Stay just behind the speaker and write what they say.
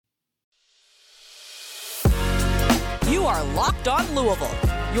are Locked On Louisville,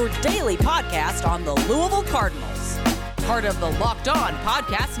 your daily podcast on the Louisville Cardinals. Part of the Locked On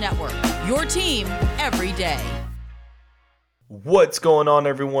Podcast Network, your team every day. What's going on,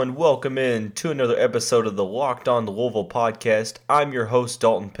 everyone? Welcome in to another episode of the Locked On Louisville podcast. I'm your host,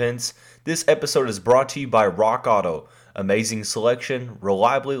 Dalton Pence. This episode is brought to you by Rock Auto. Amazing selection,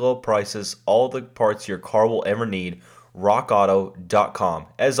 reliably low prices, all the parts your car will ever need. RockAuto.com.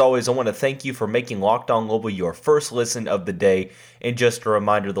 As always, I want to thank you for making Locked On Louisville your first listen of the day. And just a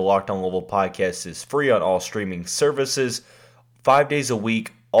reminder, the Locked On Louisville podcast is free on all streaming services, 5 days a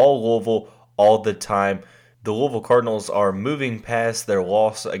week, all Louisville, all the time. The Louisville Cardinals are moving past their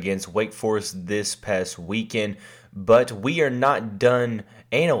loss against Wake Forest this past weekend, but we are not done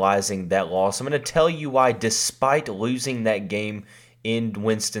analyzing that loss. I'm going to tell you why, despite losing that game in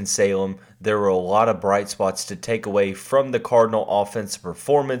Winston-Salem, there were a lot of bright spots to take away from the Cardinal offensive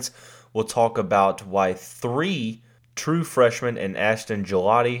performance. We'll talk about why three true freshmen in Ashton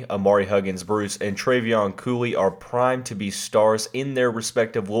Gelati, Amari Huggins-Bruce, and Travion Cooley are primed to be stars in their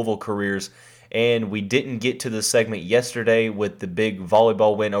respective Louisville careers. And we didn't get to the segment yesterday with the big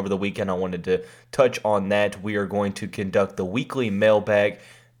volleyball win over the weekend. I wanted to touch on that. We are going to conduct the weekly mailbag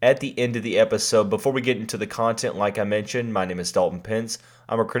at the end of the episode. Before we get into the content, like I mentioned, my name is Dalton Pence.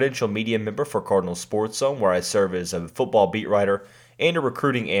 I'm a credential media member for Cardinal Sports Zone, where I serve as a football beat writer and a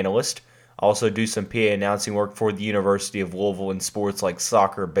recruiting analyst. I also do some PA announcing work for the University of Louisville in sports like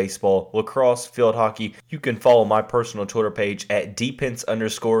soccer, baseball, lacrosse, field hockey. You can follow my personal Twitter page at dpence_,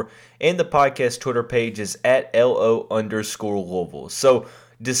 and the podcast Twitter page is at LO_Louisville. So,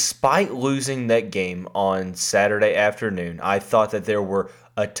 despite losing that game on Saturday afternoon, I thought that there were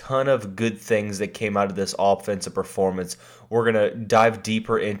a ton of good things that came out of this offensive performance. We're going to dive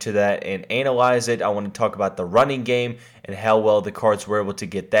deeper into that and analyze it. I want to talk about the running game and how well the Cards were able to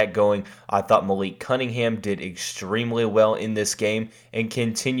get that going. I thought Malik Cunningham did extremely well in this game and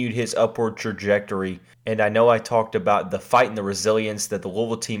continued his upward trajectory. And I know I talked about the fight and the resilience that the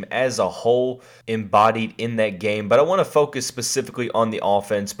Louisville team as a whole embodied in that game, but I want to focus specifically on the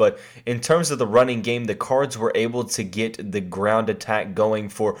offense. But in terms of the running game, the Cards were able to get the ground attack going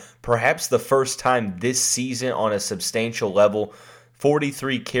for perhaps the first time this season on a substantial level.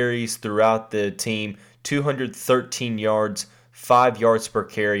 43 carries throughout the team, 213 yards, 5 yards per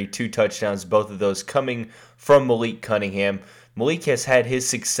carry, 2 touchdowns, both of those coming from Malik Cunningham. Malik has had his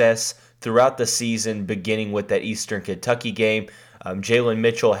success throughout the season, beginning with that Eastern Kentucky game. Jalen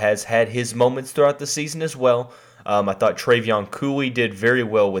Mitchell has had his moments throughout the season as well. I thought Travion Cooley did very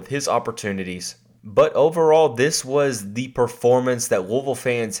well with his opportunities. But overall, this was the performance that Louisville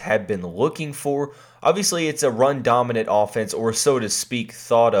fans have been looking for. Obviously, it's a run-dominant offense, or so to speak,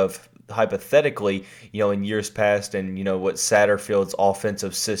 thought of hypothetically, in years past, and what Satterfield's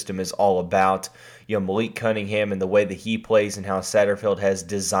offensive system is all about. Malik Cunningham and the way that he plays and how Satterfield has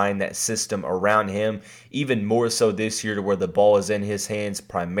designed that system around him, even more so this year to where the ball is in his hands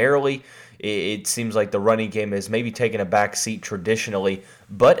primarily. It seems like the running game has maybe taken a back seat traditionally,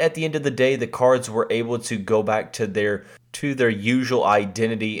 but at the end of the day, the Cards were able to go back to their usual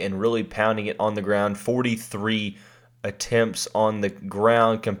identity and really pounding it on the ground. 43 attempts on the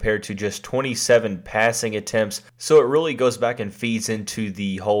ground compared to just 27 passing attempts. So it really goes back and feeds into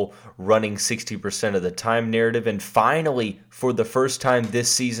the whole running 60% of the time narrative. And finally, for the first time this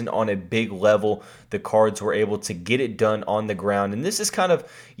season on a big level, the Cards were able to get it done on the ground. And this is kind of,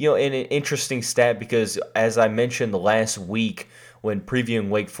 an interesting stat because, as I mentioned last week when previewing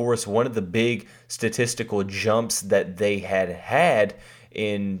Wake Forest, one of the big statistical jumps that they had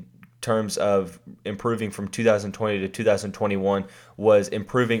in terms of improving from 2020 to 2021 was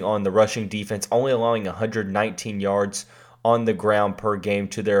improving on the rushing defense, only allowing 119 yards on the ground per game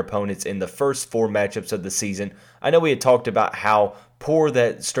to their opponents in the first 4 matchups of the season. I know we had talked about how poor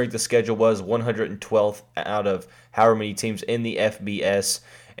that strength of schedule was, 112th out of however many teams in the FBS,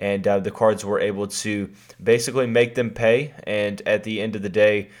 and the Cards were able to basically make them pay, and at the end of the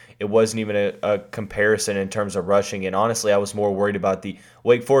day, it wasn't even a comparison in terms of rushing, and honestly, I was more worried about the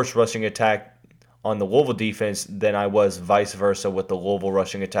Wake Forest rushing attack on the Louisville defense than I was vice versa with the Louisville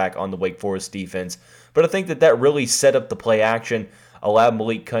rushing attack on the Wake Forest defense. But I think that really set up the play action, allowed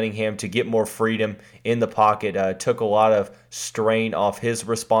Malik Cunningham to get more freedom in the pocket, took a lot of strain off his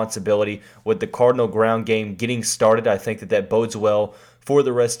responsibility. With the Cardinal ground game getting started, I think that bodes well for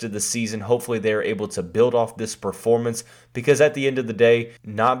the rest of the season. Hopefully they're able to build off this performance, because at the end of the day,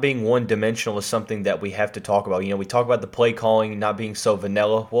 not being one-dimensional is something that we have to talk about. We talk about the play calling not being so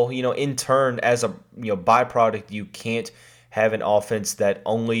vanilla. Well, in turn, as a byproduct, you can't have an offense that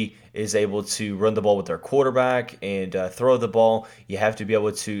only is able to run the ball with their quarterback and throw the ball. You have to be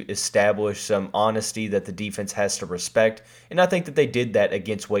able to establish some honesty that the defense has to respect, and I think that they did that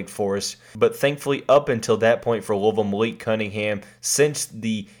against Wake Forest. But thankfully, up until that point for Louisville, Malik Cunningham, since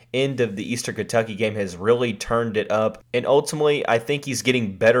the end of the Eastern Kentucky game, has really turned it up, and ultimately I think he's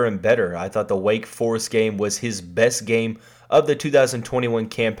getting better and better. I thought the Wake Forest game was his best game of the 2021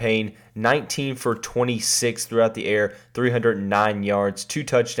 campaign. 19 for 26 throughout the air, 309 yards, 2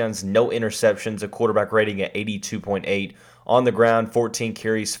 touchdowns, no interceptions, a quarterback rating at 82.8. On the ground, 14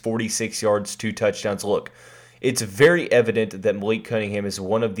 carries, 46 yards, 2 touchdowns. Look, it's very evident that Malik Cunningham is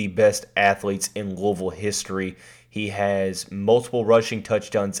one of the best athletes in Louisville history. He has multiple rushing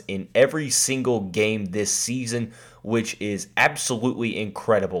touchdowns in every single game this season, which is absolutely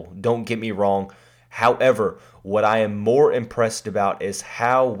incredible. Don't get me wrong. However, what I am more impressed about is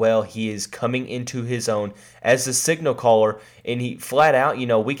how well he is coming into his own as a signal caller. And he flat out,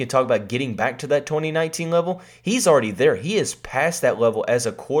 we can talk about getting back to that 2019 level. He's already there. He is past that level as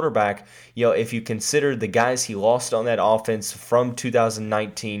a quarterback. If you consider the guys he lost on that offense from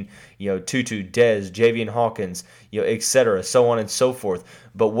 2019, Tutu, Dez, Javian Hawkins, etc., so on and so forth.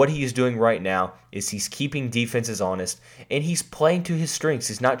 But what he is doing right now is he's keeping defenses honest, and he's playing to his strengths.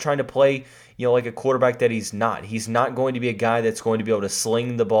 He's not trying to play, like a quarterback that he's not. He's not going to be a guy that's going to be able to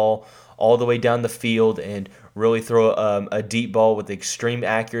sling the ball all the way down the field and really throw a deep ball with extreme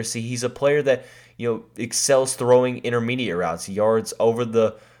accuracy. He's a player that, excels throwing intermediate routes, yards over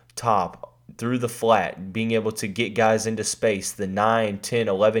the top, through the flat, being able to get guys into space, the 9, 10,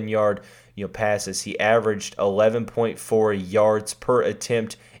 11-yard passes. He averaged 11.4 yards per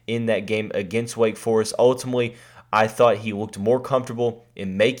attempt in that game against Wake Forest. Ultimately, I thought he looked more comfortable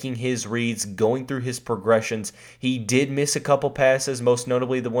in making his reads, going through his progressions. He did miss a couple passes, most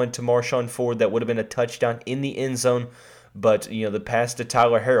notably the one to Marshawn Ford that would have been a touchdown in the end zone. But, the pass to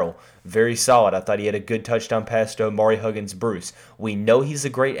Tyler Harrell, very solid. I thought he had a good touchdown pass to Amari Huggins-Bruce. We know he's a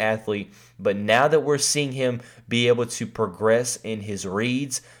great athlete, but now that we're seeing him be able to progress in his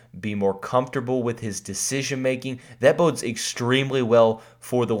reads, be more comfortable with his decision-making, that bodes extremely well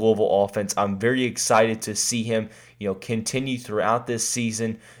for the Louisville offense. I'm very excited to see him, continue throughout this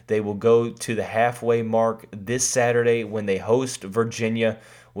season. They will go to the halfway mark this Saturday when they host Virginia,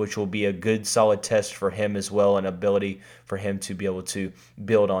 which will be a good, solid test for him as well, an ability for him to be able to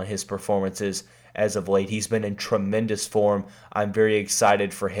build on his performances as of late. He's been in tremendous form. I'm very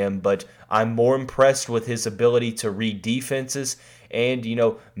excited for him, but I'm more impressed with his ability to read defenses and,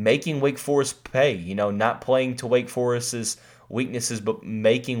 making Wake Forest pay, not playing to Wake Forest's weaknesses, but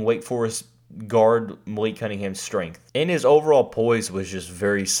making Wake Forest guard Malik Cunningham's strength. And his overall poise was just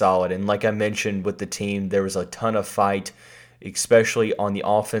very solid. And like I mentioned with the team, there was a ton of fight, especially on the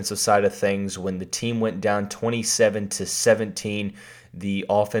offensive side of things. When the team went down 27-17, the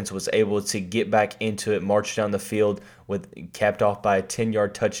offense was able to get back into it, march down the field, capped off by a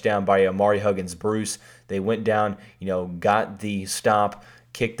 10-yard touchdown by Amari Huggins-Bruce. They went down, got the stop,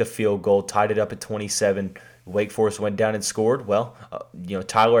 kicked the field goal, tied it up at 27. Wake Forest went down and scored. Well,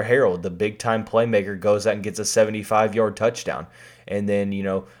 Tyler Harrell, the big-time playmaker, goes out and gets a 75-yard touchdown. And then,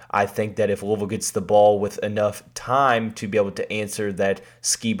 I think that if Louisville gets the ball with enough time to be able to answer that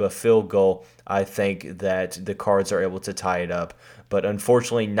Skiba field goal, I think that the Cards are able to tie it up. But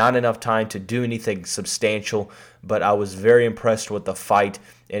unfortunately, not enough time to do anything substantial. But I was very impressed with the fight,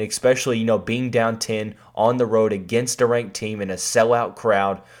 and especially, being down 10 on the road against a ranked team in a sellout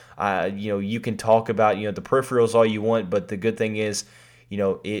crowd. You can talk about, the peripherals all you want, but the good thing is,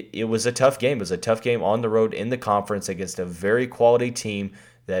 it was a tough game. It was a tough game on the road in the conference against a very quality team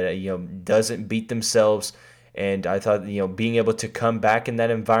that, doesn't beat themselves. And I thought, being able to come back in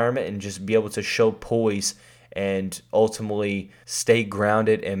that environment and just be able to show poise and ultimately stay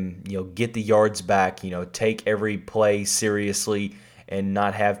grounded and, get the yards back, take every play seriously and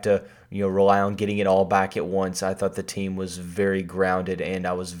not have to, rely on getting it all back at once. I thought the team was very grounded, and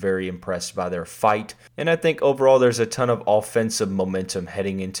I was very impressed by their fight. And I think overall there's a ton of offensive momentum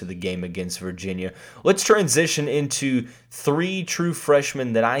heading into the game against Virginia. Let's transition into 3 true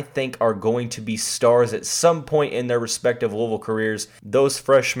freshmen that I think are going to be stars at some point in their respective Louisville careers. Those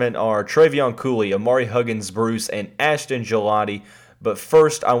freshmen are Travion Cooley, Amari Huggins-Bruce, and Ashton Gelati. But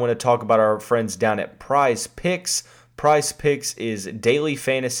first, I want to talk about our friends down at Prize Picks. Prize Picks is daily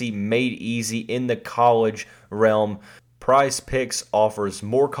fantasy made easy in the college realm. Prize Picks offers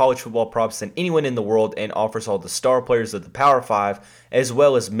more college football props than anyone in the world and offers all the star players of the Power 5 as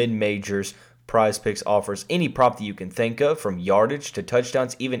well as mid-majors Prize Picks offers any prop that you can think of, from yardage to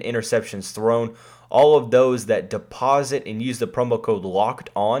touchdowns, even interceptions thrown. All of those that deposit and use the promo code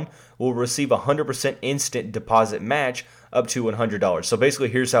LOCKEDON will receive a 100% instant deposit match up to $100. So basically,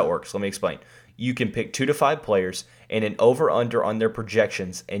 here's how it works. Let me explain. You can pick 2 to 5 players and an over-under on their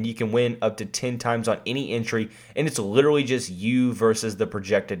projections, and you can win up to 10 times on any entry, and it's literally just you versus the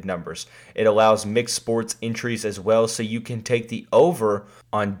projected numbers. It allows mixed sports entries as well, so you can take the over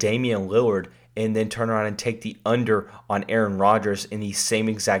on Damian Lillard and then turn around and take the under on Aaron Rodgers in the same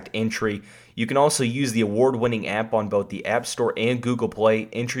exact entry. You can also use the award-winning app on both the App Store and Google Play.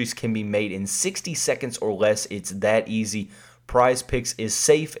 Entries can be made in 60 seconds or less. It's that easy. Prize Picks is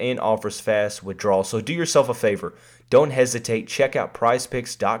safe and offers fast withdrawals. So do yourself a favor. Don't hesitate. Check out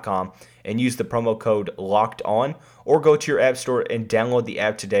prizepicks.com and use the promo code LOCKEDON, or go to your App Store and download the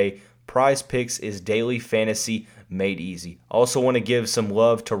app today. Prize Picks is daily fantasy made easy. I also want to give some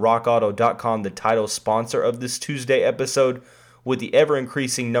love to rockauto.com, the title sponsor of this Tuesday episode. With the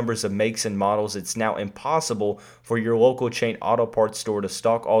ever-increasing numbers of makes and models, it's now impossible for your local chain auto parts store to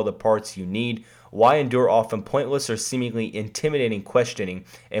stock all the parts you need. Why endure often pointless or seemingly intimidating questioning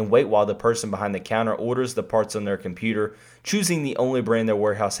and wait while the person behind the counter orders the parts on their computer, choosing the only brand their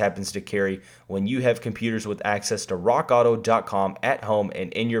warehouse happens to carry, when you have computers with access to rockauto.com at home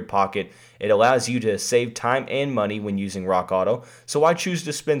and in your pocket? It allows you to save time and money when using Rock Auto. So why choose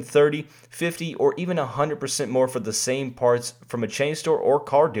to spend 30, 50, or even 100% more for the same parts from a chain store or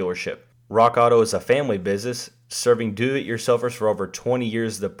car dealership? Rock Auto is a family business serving do-it-yourselfers for over 20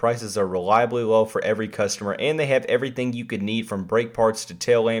 years. The prices are reliably low for every customer, and they have everything you could need, from brake parts to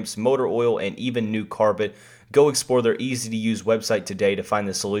tail lamps, motor oil, and even new carpet. Go explore their easy-to-use website today to find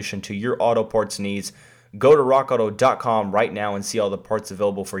the solution to your auto parts needs. Go to rockauto.com right now and see all the parts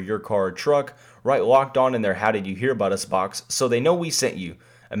available for your car or truck. Write Locked On in their How Did You Hear About Us box so they know we sent you.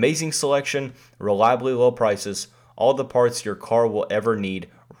 Amazing selection, reliably low prices, all the parts your car will ever need.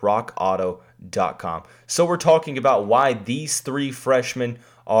 rockauto.com. So we're talking about why these 3 freshmen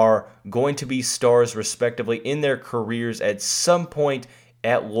are going to be stars respectively in their careers at some point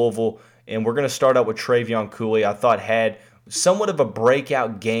at Louisville. And we're going to start out with Travion Cooley. I thought had somewhat of a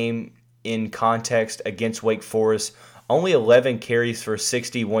breakout game in context against Wake Forest. Only 11 carries for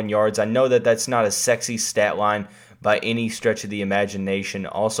 61 yards. I know that that's not a sexy stat line by any stretch of the imagination.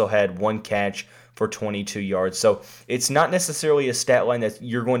 Also had 1 catch for 22 yards. So it's not necessarily a stat line that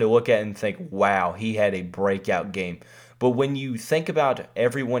you're going to look at and think, wow, he had a breakout game. But when you think about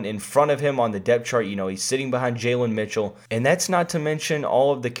everyone in front of him on the depth chart, he's sitting behind Jalen Mitchell. And that's not to mention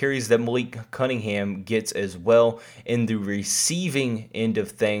all of the carries that Malik Cunningham gets as well. In the receiving end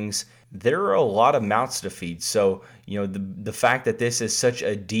of things, there are a lot of mouths to feed. So, the fact that this is such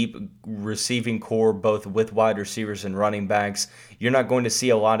a deep receiving core, both with wide receivers and running backs, you're not going to see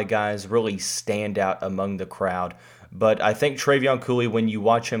a lot of guys really stand out among the crowd. But I think Travion Cooley, when you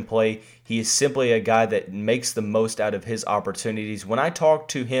watch him play, he is simply a guy that makes the most out of his opportunities. When I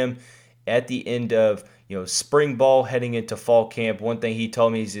talked to him at the end of spring ball heading into fall camp, one thing he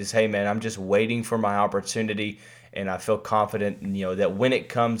told me is, hey man, I'm just waiting for my opportunity. And I feel confident, that when it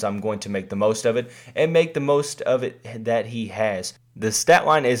comes, I'm going to make the most of it and make the most of it that he has. The stat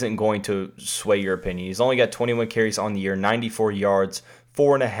line isn't going to sway your opinion. He's only got 21 carries on the year, 94 yards,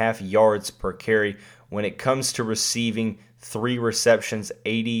 4.5 yards per carry. When it comes to receiving, 3 receptions,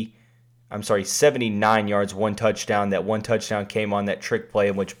 79 yards, 1 touchdown. That 1 touchdown came on that trick play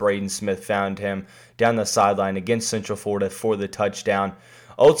in which Braden Smith found him down the sideline against Central Florida for the touchdown.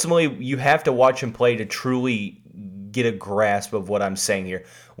 Ultimately, you have to watch him play to truly get a grasp of what I'm saying here.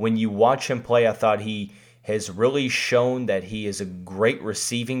 When you watch him play, I thought he has really shown that he is a great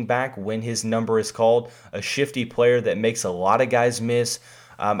receiving back when his number is called, a shifty player that makes a lot of guys miss.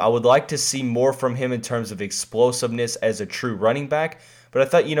 I would like to see more from him in terms of explosiveness as a true running back, but I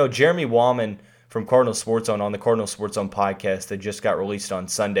thought, Jeremy Wallman from Cardinal Sports Zone on the Cardinal Sports Zone podcast that just got released on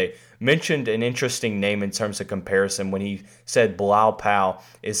Sunday mentioned an interesting name in terms of comparison when he said Bilal Powell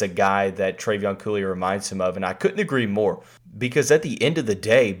is a guy that Travion Cooley reminds him of, and I couldn't agree more, because at the end of the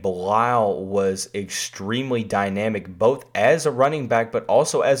day, Bilal was extremely dynamic both as a running back but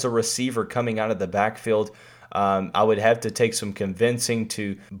also as a receiver coming out of the backfield. I would have to take some convincing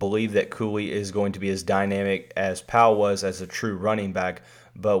to believe that Cooley is going to be as dynamic as Powell was as a true running back.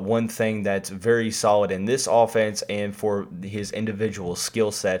 But one thing that's very solid in this offense and for his individual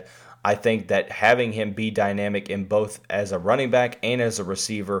skill set, I think that having him be dynamic in both as a running back and as a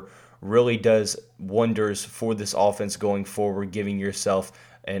receiver really does wonders for this offense going forward, giving yourself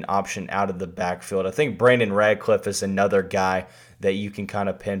an option out of the backfield. I think Brandon Radcliffe is another guy that you can kind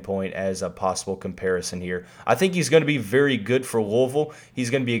of pinpoint as a possible comparison here. I think he's going to be very good for Louisville.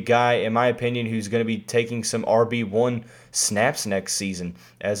 He's going to be a guy, in my opinion, who's going to be taking some RB1 snaps next season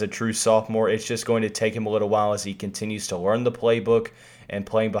as a true sophomore. It's just going to take him a little while as he continues to learn the playbook, and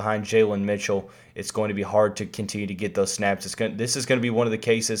playing behind Jalen Mitchell, it's going to be hard to continue to get those snaps. This is going to be one of the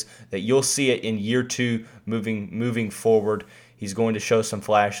cases that you'll see it in year two moving forward. He's going to show some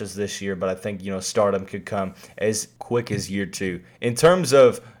flashes this year, but I think, Stardom could come as quick as year two. In terms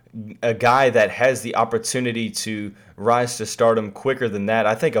of a guy that has the opportunity to rise to stardom quicker than that,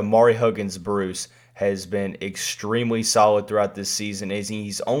 I think Amari Huggins-Bruce has been extremely solid throughout this season, as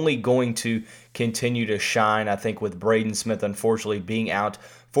he's only going to continue to shine, I think, with Braden Smith unfortunately being out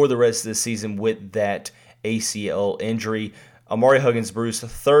for the rest of the season with that ACL injury. Amari Huggins-Bruce,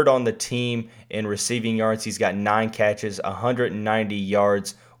 third on the team in receiving yards. He's got 9 catches, 190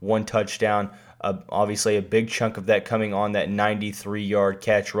 yards, 1 touchdown. Obviously, a big chunk of that coming on that 93-yard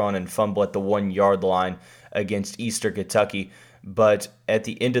catch, run, and fumble at the 1-yard line against Eastern Kentucky. But at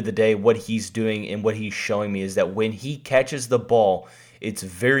the end of the day, what he's doing and what he's showing me is that when he catches the ball, it's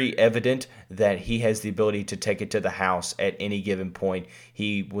very evident that he has the ability to take it to the house at any given point.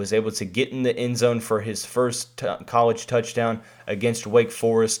 He was able to get in the end zone for his first college touchdown against Wake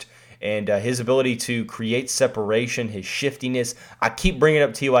Forest, and his ability to create separation, his shiftiness. I keep bringing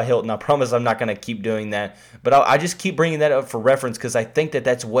up T.Y. Hilton. I promise I'm not going to keep doing that, but I just keep bringing that up for reference because I think that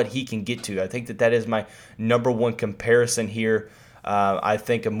that's what he can get to. I think that is my number one comparison here. I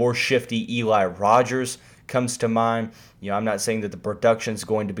think a more shifty Eli Rogers comes to mind. I'm not saying that the production's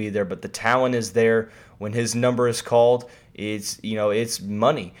going to be there, but the talent is there. When his number is called, it's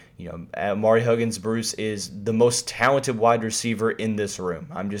money. Amari Huggins-Bruce is the most talented wide receiver in this room.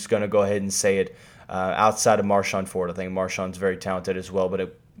 I'm just going to go ahead and say it. Outside of Marshawn Ford, I think Marshawn's very talented as well.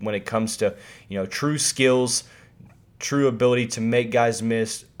 But when it comes to true skills, true ability to make guys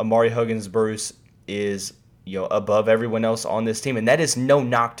miss, Amari Huggins-Bruce is above everyone else on this team. And that is no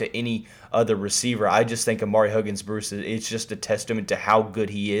knock to any other receiver. I just think Amari Huggins-Bruce, it's just a testament to how good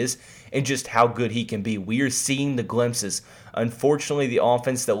he is and just how good he can be. We are seeing the glimpses. Unfortunately, the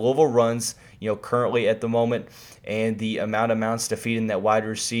offense that Louisville runs, currently at the moment, and the amount of mounts to feed in that wide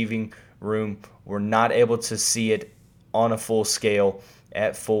receiving room, we're not able to see it on a full scale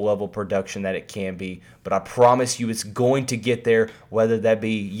at full level production that it can be. But I promise you it's going to get there, whether that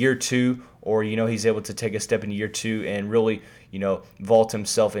be year two or, he's able to take a step in year two and really, vault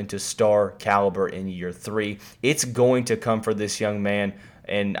himself into star caliber in year three. It's going to come for this young man,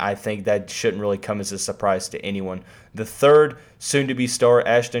 and I think that shouldn't really come as a surprise to anyone. The third soon-to-be star,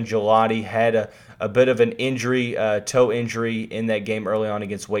 Ashton Gelati, had a bit of an injury, toe injury in that game early on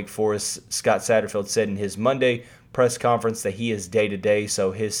against Wake Forest. Scott Satterfield said in his Monday press conference that he is day-to-day,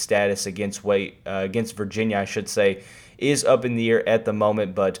 so his status against Virginia, I should say, is up in the air at the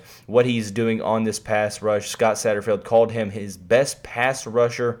moment. But what he's doing on this pass rush, Scott Satterfield called him his best pass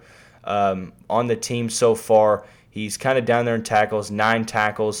rusher on the team so far. He's kind of down there in tackles, 9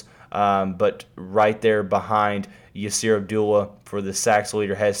 tackles, but right there behind Yasir Abdullah for the sacks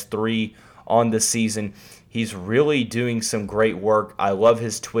leader, has 3 on the season. He's really doing some great work. I love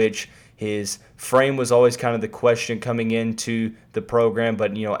his twitch. His frame was always kind of the question coming into the program,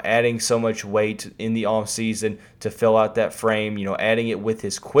 but, adding so much weight in the offseason to fill out that frame, adding it with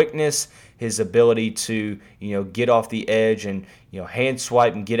his quickness, his ability to, get off the edge and, hand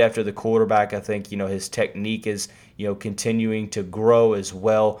swipe and get after the quarterback. I think, his technique is, continuing to grow as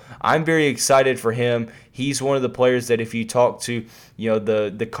well. I'm very excited for him. He's one of the players that if you talk to,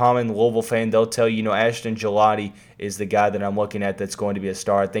 the common Louisville fan, they'll tell you, Ashton Gelati is the guy that I'm looking at that's going to be a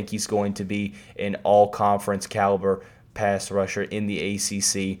star. I think he's going to be an all-conference caliber pass rusher in the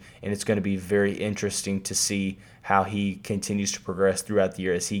ACC, and it's going to be very interesting to see how he continues to progress throughout the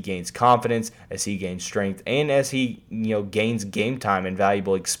year as he gains confidence, as he gains strength, and as he gains game time and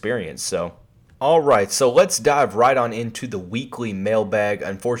valuable experience. So, all right, so let's dive right on into the weekly mailbag.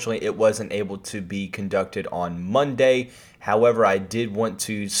 Unfortunately, it wasn't able to be conducted on Monday. However, I did want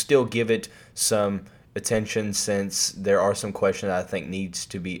to still give it some attention since there are some questions that I think needs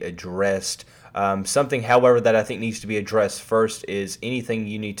to be addressed. Something, however, that I think needs to be addressed first is anything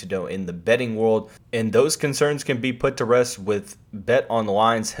you need to know in the betting world, and those concerns can be put to rest with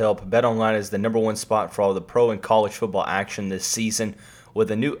BetOnline's help. BetOnline is the number one spot for all the pro and college football action this season. With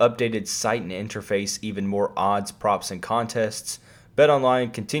a new updated site and interface, even more odds, props, and contests,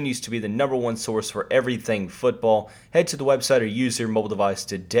 BetOnline continues to be the number one source for everything football. Head to the website or use your mobile device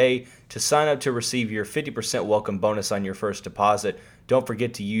today to sign up to receive your 50% welcome bonus on your first deposit. Don't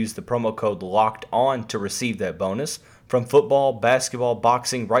forget to use the promo code LOCKEDON to receive that bonus. From football, basketball,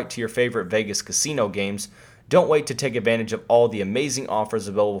 boxing, right to your favorite Vegas casino games, don't wait to take advantage of all the amazing offers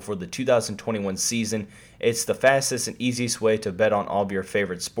available for the 2021 season. It's the fastest and easiest way to bet on all of your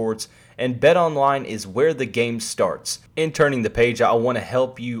favorite sports, and BetOnline is where the game starts. In turning the page, I want to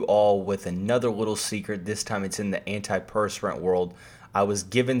help you all with another little secret. This time it's in the antiperspirant world. I was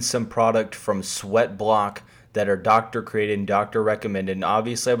given some product from Sweatblock that are doctor created and doctor recommended, and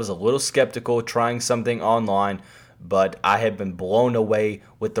obviously I was a little skeptical trying something online, but I have been blown away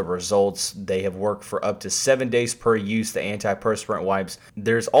with the results. They have worked for up to 7 days per use, the antiperspirant wipes.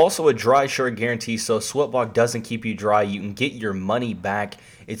 There's also a dry shirt guarantee, so Sweatblock doesn't keep you dry. You can get your money back.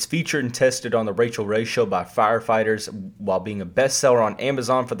 It's featured and tested on the Rachel Ray Show by firefighters while being a bestseller on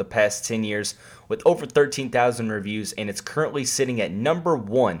Amazon for the past 10 years with over 13,000 reviews, and it's currently sitting at number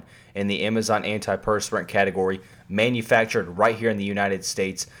 1 in the Amazon antiperspirant category, manufactured right here in the United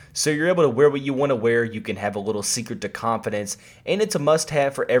States. So you're able to wear what you want to wear. You can have a little secret to confidence, and it's a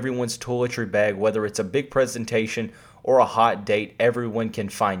must-have for everyone's toiletry bag, whether it's a big presentation or a hot date. Everyone can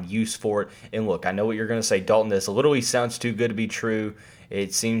find use for it. And look, I know what you're going to say, Dalton, this literally sounds too good to be true.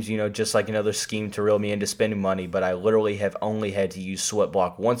 It seems, just like another scheme to reel me into spending money, but I literally have only had to use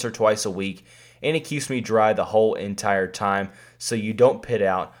Sweatblock once or twice a week, and it keeps me dry the whole entire time, so you don't pit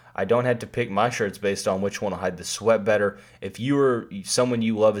out. I don't have to pick my shirts based on which one will hide the sweat better. If you or someone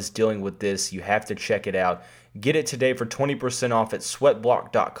you love is dealing with this, you have to check it out. Get it today for 20% off at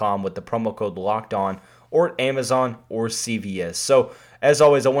sweatblock.com with the promo code LOCKEDON, or at Amazon or CVS. So, as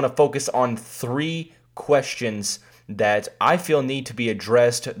always, I want to focus on 3 questions that I feel need to be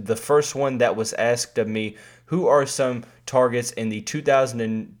addressed. The first one that was asked of me: who are some targets in the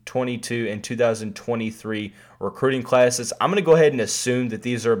 2022 and 2023 recruiting classes? I'm going to go ahead and assume that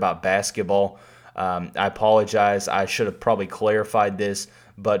these are about basketball. I apologize. I should have probably clarified this,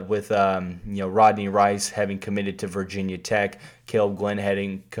 but with Rodney Rice having committed to Virginia Tech, Caleb Glenn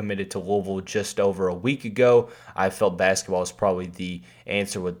having committed to Louisville just over a week ago, I felt basketball is probably the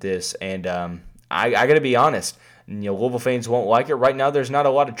answer with this. And I got to be honest, Louisville fans won't like it. Right now, there's not a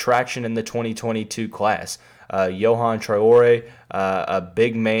lot of traction in the 2022 class. Johan Traore, a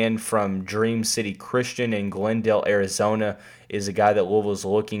big man from Dream City Christian in Glendale, Arizona, is a guy that Louisville's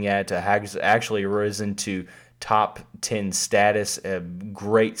looking at, has actually risen to top 10 status, a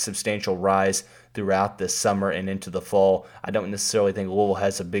great substantial rise throughout the summer and into the fall. I don't necessarily think Louisville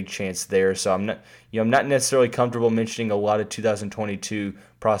has a big chance there, so I'm not necessarily comfortable mentioning a lot of 2022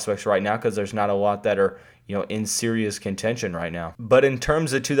 prospects right now because there's not a lot that are in serious contention right now. But in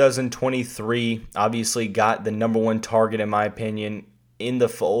terms of 2023, obviously got the number 1 target, in my opinion, in the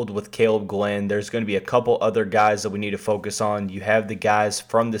fold with Caleb Glenn. There's going to be a couple other guys that we need to focus on. You have the guys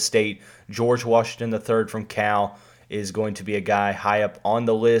from the state. George Washington III from Cal is going to be a guy high up on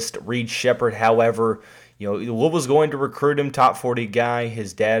the list. Reed Shepherd, however, Louisville's going to recruit him, top 40 guy.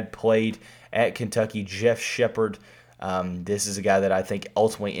 His dad played at Kentucky, Jeff Shepherd. This is a guy that I think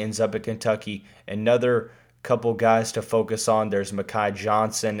ultimately ends up at Kentucky. Another couple guys to focus on, there's Mekhi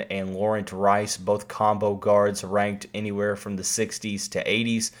Johnson and Laurent Rice, both combo guards ranked anywhere from the 60s to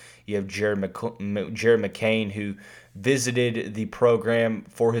 80s. You have Jared McCain, who visited the program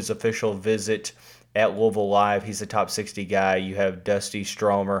for his official visit at Louisville Live. He's a top 60 guy. You have Dusty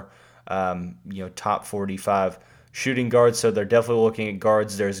Stromer, top 45 shooting guards, so they're definitely looking at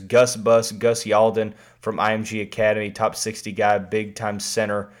guards. There's Gus Yalden from IMG Academy, top 60 guy, big-time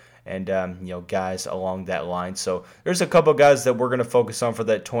center, and guys along that line. So there's a couple guys that we're going to focus on for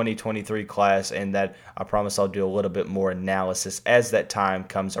that 2023 class, and that I promise I'll do a little bit more analysis as that time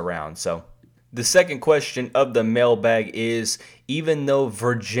comes around. So the second question of the mailbag is, even though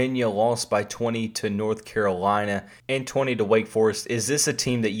Virginia lost by 20 to North Carolina and 20 to Wake Forest, is this a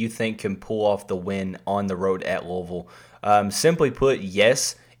team that you think can pull off the win on the road at Louisville? Simply put,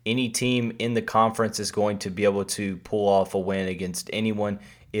 yes. Any team in the conference is going to be able to pull off a win against anyone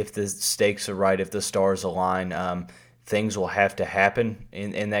if the stakes are right, if the stars align. Things will have to happen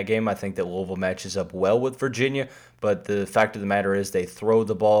in that game. I think that Louisville matches up well with Virginia, but the fact of the matter is they throw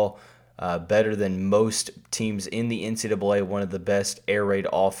the ball better than most teams in the NCAA, one of the best air raid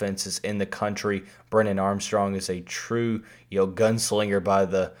offenses in the country. Brennan Armstrong is a true gunslinger by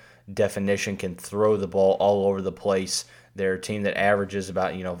the definition, can throw the ball all over the place. They're a team that averages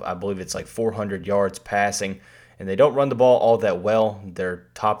about, I believe it's like 400 yards passing, and they don't run the ball all that well. Their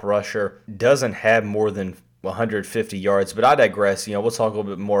top rusher doesn't have more than 150 yards, but I digress. We'll talk a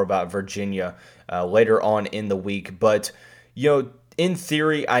little bit more about Virginia later on in the week. But, in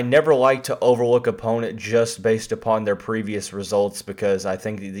theory, I never like to overlook opponent just based upon their previous results, because I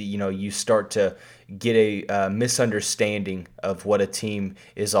think that, you start to get a misunderstanding of what a team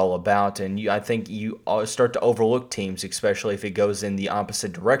is all about. And I think you start to overlook teams, especially if it goes in the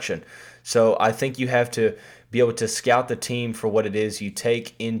opposite direction. So I think you have to be able to scout the team for what it is. You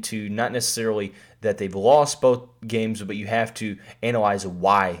take into not necessarily that they've lost both games, but you have to analyze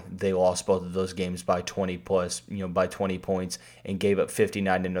why they lost both of those games by 20 plus, by 20 points, and gave up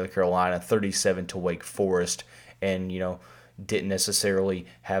 59 to North Carolina, 37 to Wake Forest, and didn't necessarily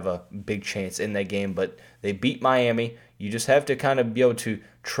have a big chance in that game, but they beat Miami. You just have to kind of be able to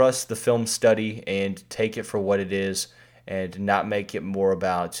trust the film study and take it for what it is, and not make it more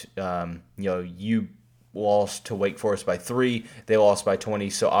about you lost to Wake Forest by 3, they lost by 20,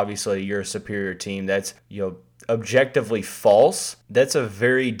 so obviously you're a superior team. That's objectively false. That's a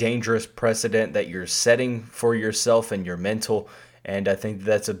very dangerous precedent that you're setting for yourself and your mental, and I think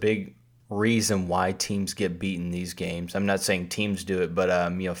that's a big reason why teams get beaten these games. I'm not saying teams do it, but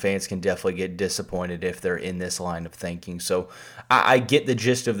fans can definitely get disappointed if they're in this line of thinking. So I get the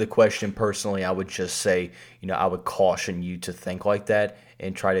gist of the question. Personally, I would just say, I would caution you to think like that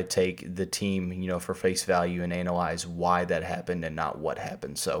and try to take the team, for face value and analyze why that happened and not what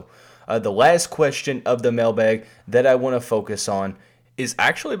happened. So the last question of the mailbag that I want to focus on is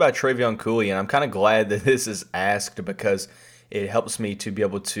actually about Travion Cooley, and I'm kind of glad that this is asked because it helps me to be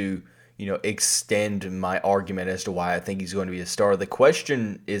able to extend my argument as to why I think he's going to be a star. The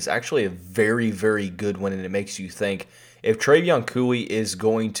question is actually a very, very good one, and it makes you think, if Travion Cooley is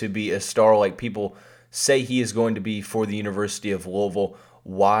going to be a star like people say he is going to be for the University of Louisville,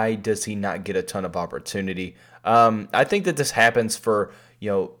 why does he not get a ton of opportunity? I think that this happens for,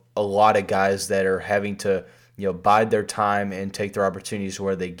 a lot of guys that are having to, bide their time and take their opportunities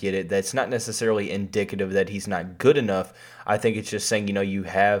where they get it. That's not necessarily indicative that he's not good enough. I think it's just saying, you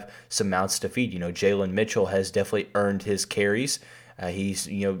have some mouths to feed. Jalen Mitchell has definitely earned his carries. He's,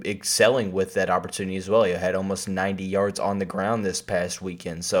 excelling with that opportunity as well. He had almost 90 yards on the ground this past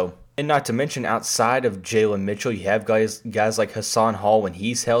weekend. So, and not to mention, outside of Jalen Mitchell, you have guys like Hassan Hall. When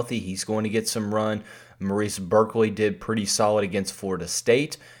he's healthy, he's going to get some run. Maurice Berkeley did pretty solid against Florida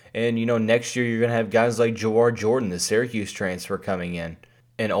State. And, next year you're going to have guys like Jawar Jordan, the Syracuse transfer, coming in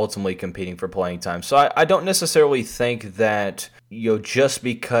and ultimately competing for playing time. So I don't necessarily think that, just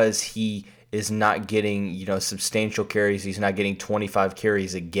because he is not getting, substantial carries, he's not getting 25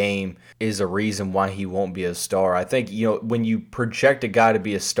 carries a game, is a reason why he won't be a star. I think, when you project a guy to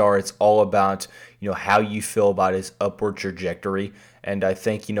be a star, it's all about, how you feel about his upward trajectory. And I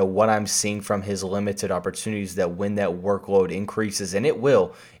think, what I'm seeing from his limited opportunities, that when that workload increases, and it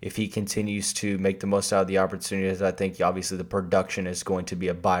will, if he continues to make the most out of the opportunities, I think obviously the production is going to be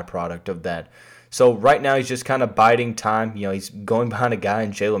a byproduct of that. So right now he's just kind of biding time. He's going behind a guy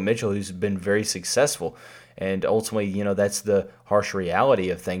in Jalen Mitchell who's been very successful. And ultimately, that's the harsh reality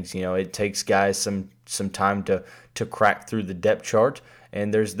of things. It takes guys some time to crack through the depth chart.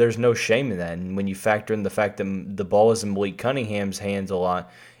 And there's no shame in that. And when you factor in the fact that the ball is in Malik Cunningham's hands a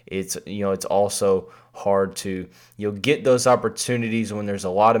lot, it's also hard to get those opportunities when there's a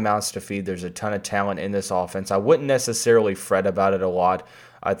lot of mouths to feed. There's a ton of talent in this offense. I wouldn't necessarily fret about it a lot.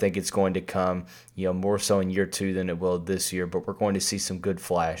 I think it's going to come, more so in year 2 than it will this year, but we're going to see some good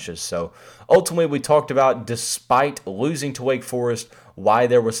flashes. So ultimately, we talked about, despite losing to Wake Forest, why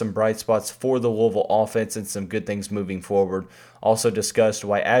there were some bright spots for the Louisville offense and some good things moving forward. Also discussed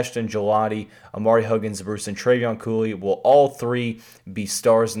why Ashton Gelati, Amari Huggins, Bruce, and Travion Cooley will all 3 be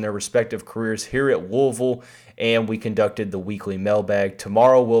stars in their respective careers here at Louisville. And we conducted the weekly mailbag.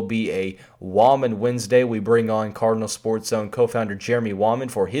 Tomorrow will be a Wallman Wednesday. We bring on Cardinal Sports Zone co-founder Jeremy Wallman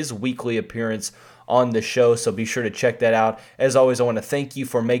for his weekly appearance on the show, so be sure to check that out. As always, I want to thank you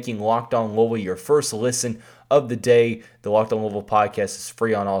for making Locked On Louisville your first listen of the day. The Locked On Louisville podcast is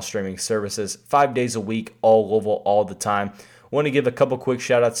free on all streaming services, 5 days a week, all Louisville, all the time. I want to give a couple quick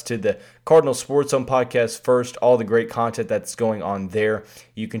shout-outs to the Cardinal Sports Zone podcast first, all the great content that's going on there.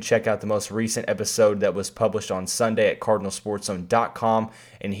 You can check out the most recent episode that was published on Sunday at cardinalsportszone.com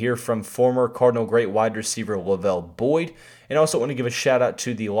and hear from former Cardinal great wide receiver Lavelle Boyd. And also want to give a shout-out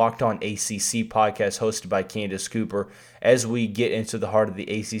to the Locked On ACC podcast hosted by Candace Cooper. As we get into the heart of the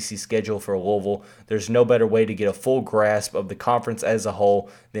ACC schedule for Louisville, there's no better way to get a full grasp of the conference as a whole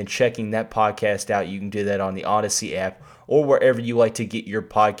than checking that podcast out. You can do that on the Odyssey app or wherever you like to get your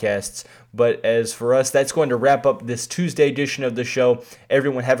podcasts. But as for us, that's going to wrap up this Tuesday edition of the show.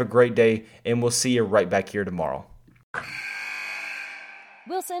 Everyone have a great day, and we'll see you right back here tomorrow.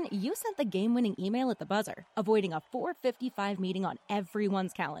 Wilson, you sent the game-winning email at the buzzer, avoiding a 4:55 meeting on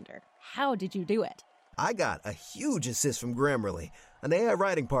everyone's calendar. How did you do it? I got a huge assist from Grammarly, an AI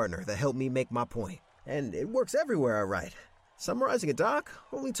writing partner that helped me make my point. And it works everywhere I write. Summarizing a doc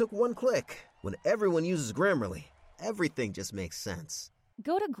only took one click. When everyone uses Grammarly, everything just makes sense.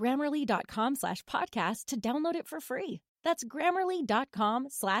 Go to Grammarly.com/podcast to download it for free. That's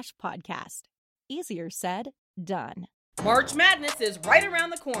Grammarly.com/podcast. Easier said, done. March Madness is right around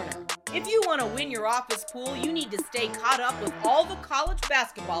the corner. If you want to win your office pool, you need to stay caught up with all the college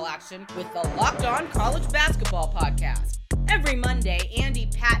basketball action with the Locked On College Basketball Podcast. Every Monday, Andy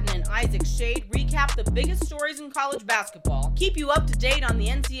Patton and Isaac Shade recap the biggest stories in college basketball, keep you up to date on the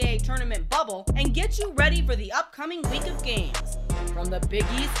NCAA tournament bubble, and get you ready for the upcoming week of games. From the Big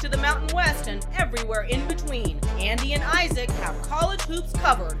East to the Mountain West and everywhere in between, Andy and Isaac have college hoops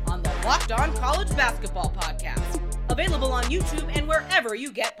covered on the Locked On College Basketball Podcast. Available on YouTube and wherever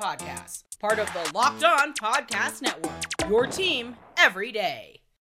you get podcasts. Part of the Locked On Podcast Network. Your team every day.